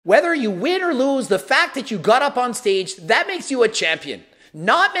Whether you win or lose, the fact that you got up on stage, that makes you a champion.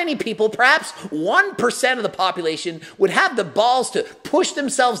 Not many people, perhaps 1% of the population, would have the balls to push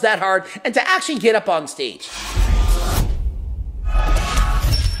themselves that hard and to actually get up on stage.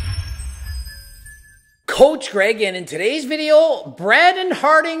 Coach Greg, and in today's video, Brandon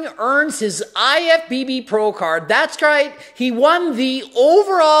Harding earns his IFBB Pro card. That's right, he won the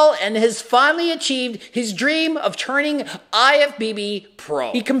overall and has finally achieved his dream of turning IFBB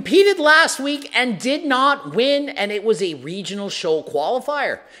Pro. He competed last week and did not win, and it was a regional show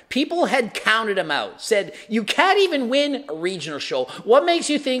qualifier. People had counted him out, said, you can't even win a regional show. What makes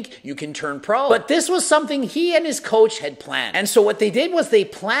you think you can turn pro? But this was something he and his coach had planned. And so what they did was they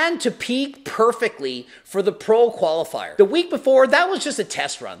planned to peak perfectly for the pro qualifier. The week before, that was just a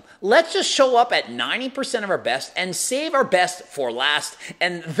test run. Let's just show up at 90% of our best and save our best for last.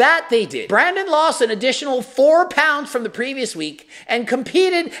 And that they did. Brandon lost an additional 4 pounds from the previous week and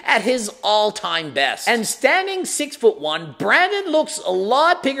competed at his all-time best. And standing 6'1", Brandon looks a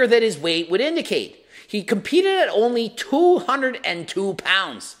lot bigger than his weight would indicate. He competed at only 202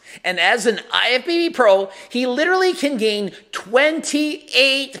 pounds. And as an IFBB Pro, he literally can gain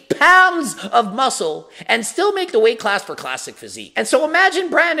 28 pounds of muscle and still make the weight class for classic physique. And so imagine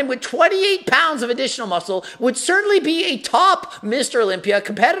Brandon with 28 pounds of additional muscle would certainly be a top Mr. Olympia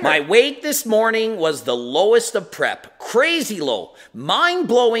competitor. My weight this morning was the lowest of prep. Crazy low.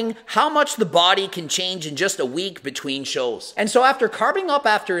 Mind-blowing how much the body can change in just a week between shows. And so after carbing up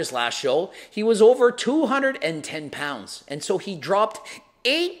after his last show, he was over 210 pounds. And so he dropped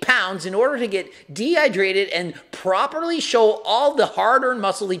 8 pounds in order to get dehydrated and properly show all the hard-earned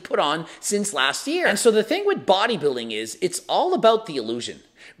muscle he put on since last year. And so the thing with bodybuilding is it's all about the illusion.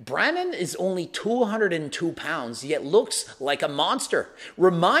 Brandon is only 202 pounds, yet looks like a monster.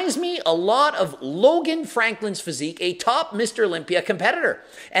 Reminds me a lot of Logan Franklin's physique, a top Mr. Olympia competitor.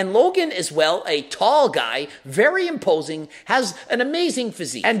 And Logan as well, a tall guy, very imposing, has an amazing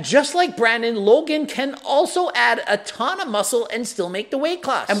physique. And just like Brandon, Logan can also add a ton of muscle and still make the weight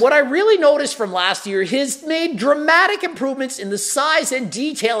class. And what I really noticed from last year, he's made dramatic improvements in the size and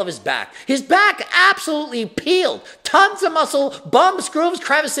detail of his back. His back absolutely peeled. Tons of muscle, bumps, grooves,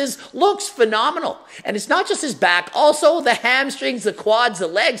 crevices, looks phenomenal. And it's not just his back, also the hamstrings, the quads, the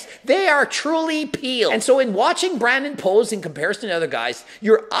legs, they are truly peeled. And so in watching Brandon pose in comparison to other guys,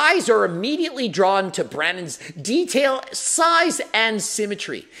 your eyes are immediately drawn to Brandon's detail, size, and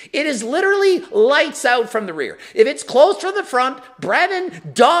symmetry. It is literally lights out from the rear. If it's close from the front,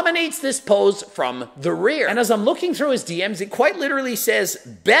 Brandon dominates this pose from the rear. And as I'm looking through his DMs, it quite literally says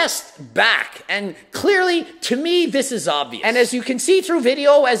best back. And clearly, to me, this is obvious. And as you can see through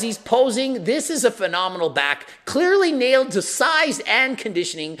video, as he's posing, this is a phenomenal back, clearly nailed to size and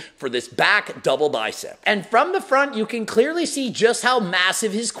conditioning for this back double bicep. And from the front, you can clearly see just how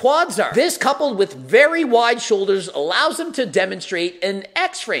massive his quads are. This, coupled with very wide shoulders, allows him to demonstrate an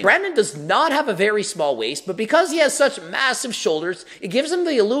X-frame. Brandon does not have a very small waist, but because he has such massive shoulders, it gives him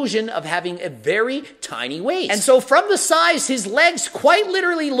the illusion of having a very tiny waist. And so from the size, his legs quite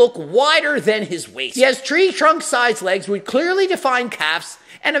literally look wider than his waist. He has tree trunk size legs with clearly defined calves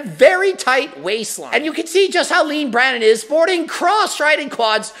and a very tight waistline. And you can see just how lean Brandon is, sporting cross-riding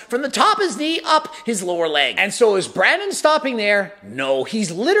quads from the top of his knee up his lower leg. And so is Brandon stopping there? No,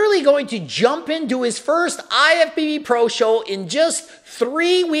 he's literally going to jump into his first IFBB Pro show in just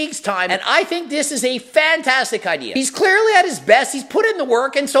 3 weeks' time, and I think this is a fantastic idea. He's clearly at his best, he's put in the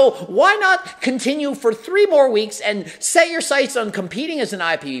work, and so why not continue for 3 more weeks and set your sights on competing as an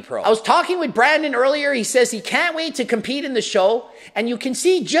IFBB Pro? I was talking with Brandon earlier, he says he can't wait to compete in the show, and you can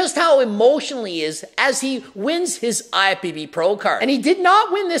see just how emotional he is as he wins his IFBB Pro card. And he did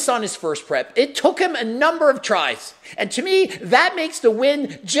not win this on his first prep. It took him a number of tries. And to me, that makes the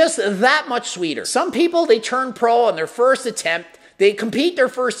win just that much sweeter. Some people, they turn pro on their first attempt, they compete their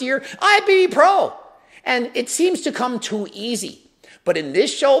first year, IFBB Pro. And it seems to come too easy. But in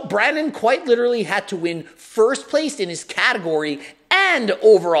this show, Brandon quite literally had to win first place in his category and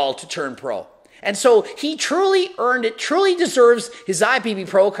overall to turn pro. And so he truly earned it, truly deserves his IFBB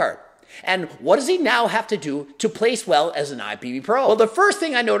Pro card. And what does he now have to do to place well as an IFBB Pro? Well, the first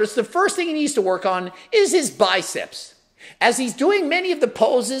thing I noticed, the first thing he needs to work on is his biceps. As he's doing many of the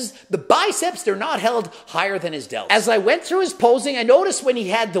poses, the biceps, they're not held higher than his delt. As I went through his posing, I noticed when he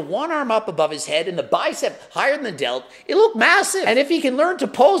had the one arm up above his head and the bicep higher than the delt, it looked massive. And if he can learn to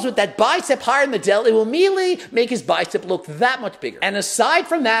pose with that bicep higher than the delt, it will immediately make his bicep look that much bigger. And aside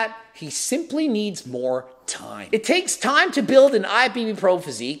from that, he simply needs more time. It takes time to build an IFBB Pro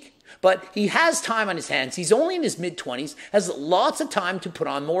physique, but he has time on his hands. He's only in his mid-20s, has lots of time to put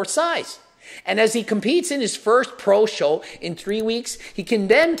on more size. And as he competes in his first pro show in 3 weeks, he can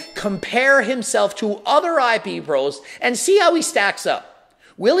then compare himself to other IFBB pros and see how he stacks up.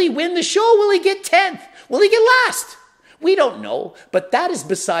 Will he win the show? Will he get 10th? Will he get last? We don't know, but that is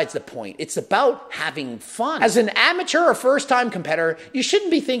besides the point. It's about having fun. As an amateur or first-time competitor, you shouldn't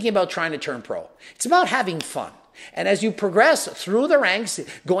be thinking about trying to turn pro. It's about having fun. And as you progress through the ranks,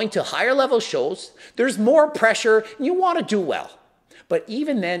 going to higher level shows, there's more pressure and you want to do well. But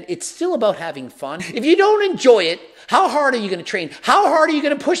even then, it's still about having fun. If you don't enjoy it, how hard are you going to train? How hard are you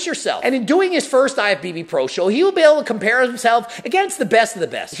going to push yourself? And in doing his first IFBB Pro show, he will be able to compare himself against the best of the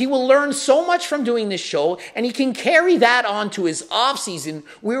best. He will learn so much from doing this show, and he can carry that on to his off season,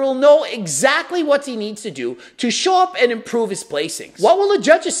 where he will know exactly what he needs to do to show up and improve his placings. What will the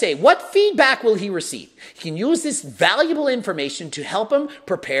judges say? What feedback will he receive? He can use this valuable information to help him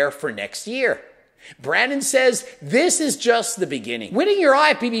prepare for next year. Brandon says this is just the beginning. Winning your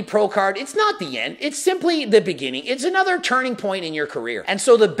IFBB Pro card, it's not the end. It's simply the beginning. It's another turning point in your career. And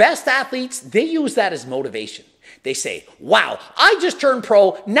so the best athletes, they use that as motivation. They say, wow, I just turned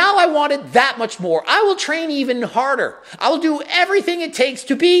pro. Now I want it that much more. I will train even harder. I will do everything it takes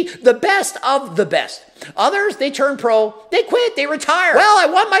to be the best of the best. Others, they turn pro. They quit. They retire. Well,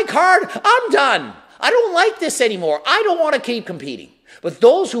 I won my card. I'm done. I don't like this anymore. I don't want to keep competing. But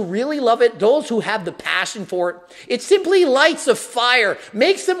those who really love it, those who have the passion for it, it simply lights a fire,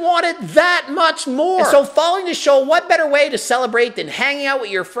 makes them want it that much more. And so following the show, what better way to celebrate than hanging out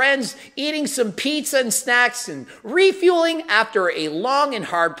with your friends, eating some pizza and snacks, and refueling after a long and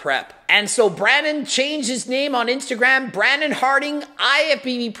hard prep. And so Brandon changed his name on Instagram, Brandon Harding,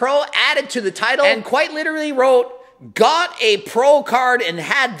 IFBB Pro, added to the title, and quite literally wrote, got a pro card and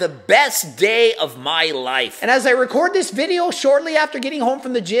had the best day of my life. And as I record this video shortly after getting home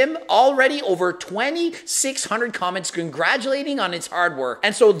from the gym, already over 2,600 comments congratulating on his hard work.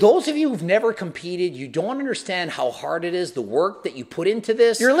 And so those of you who've never competed, you don't understand how hard it is, the work that you put into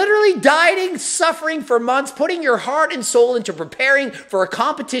this. You're literally dieting, suffering for months, putting your heart and soul into preparing for a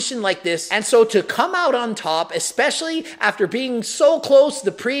competition like this. And so to come out on top, especially after being so close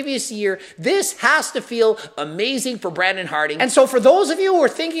the previous year, this has to feel amazing for Brandon Harding. And so for those of you who are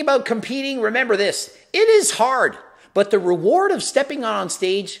thinking about competing, remember this, it is hard, but the reward of stepping on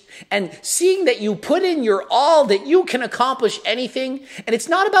stage and seeing that you put in your all, that you can accomplish anything, and it's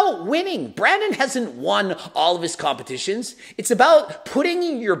not about winning. Brandon hasn't won all of his competitions. It's about putting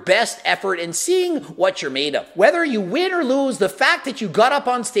in your best effort and seeing what you're made of. Whether you win or lose, the fact that you got up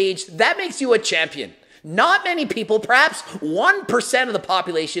on stage, that makes you a champion. Not many people, perhaps 1% of the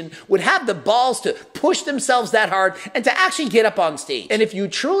population, would have the balls to push themselves that hard and to actually get up on stage. And if you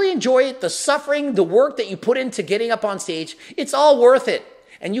truly enjoy it, the suffering, the work that you put into getting up on stage, it's all worth it.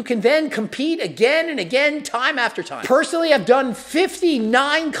 And you can then compete again and again, time after time. Personally, I've done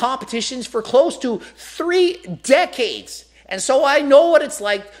 59 competitions for close to 3 decades. And so I know what it's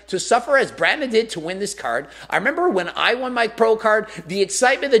like to suffer as Brandon did to win this card. I remember when I won my pro card, the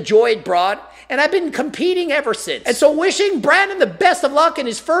excitement, the joy it brought, and I've been competing ever since. And so wishing Brandon the best of luck in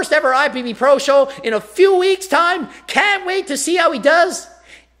his first ever IFBB Pro show in a few weeks' time. Can't wait to see how he does.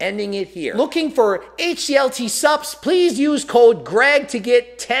 Ending it here. Looking for HTLT subs, please use code GREG to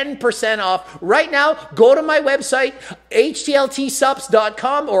get 10% off. Right now, go to my website,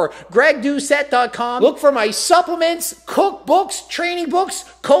 htltsubs.com or gregdoucette.com. Look for my supplements, cookbooks, training books,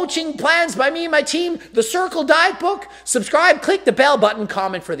 coaching plans by me and my team, the Circle Diet book. Subscribe, click the bell button,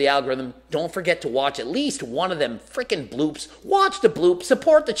 comment for the algorithm. Don't forget to watch at least one of them freaking bloops. Watch the bloop,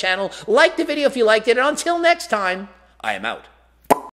 support the channel, like the video if you liked it, and until next time, I am out.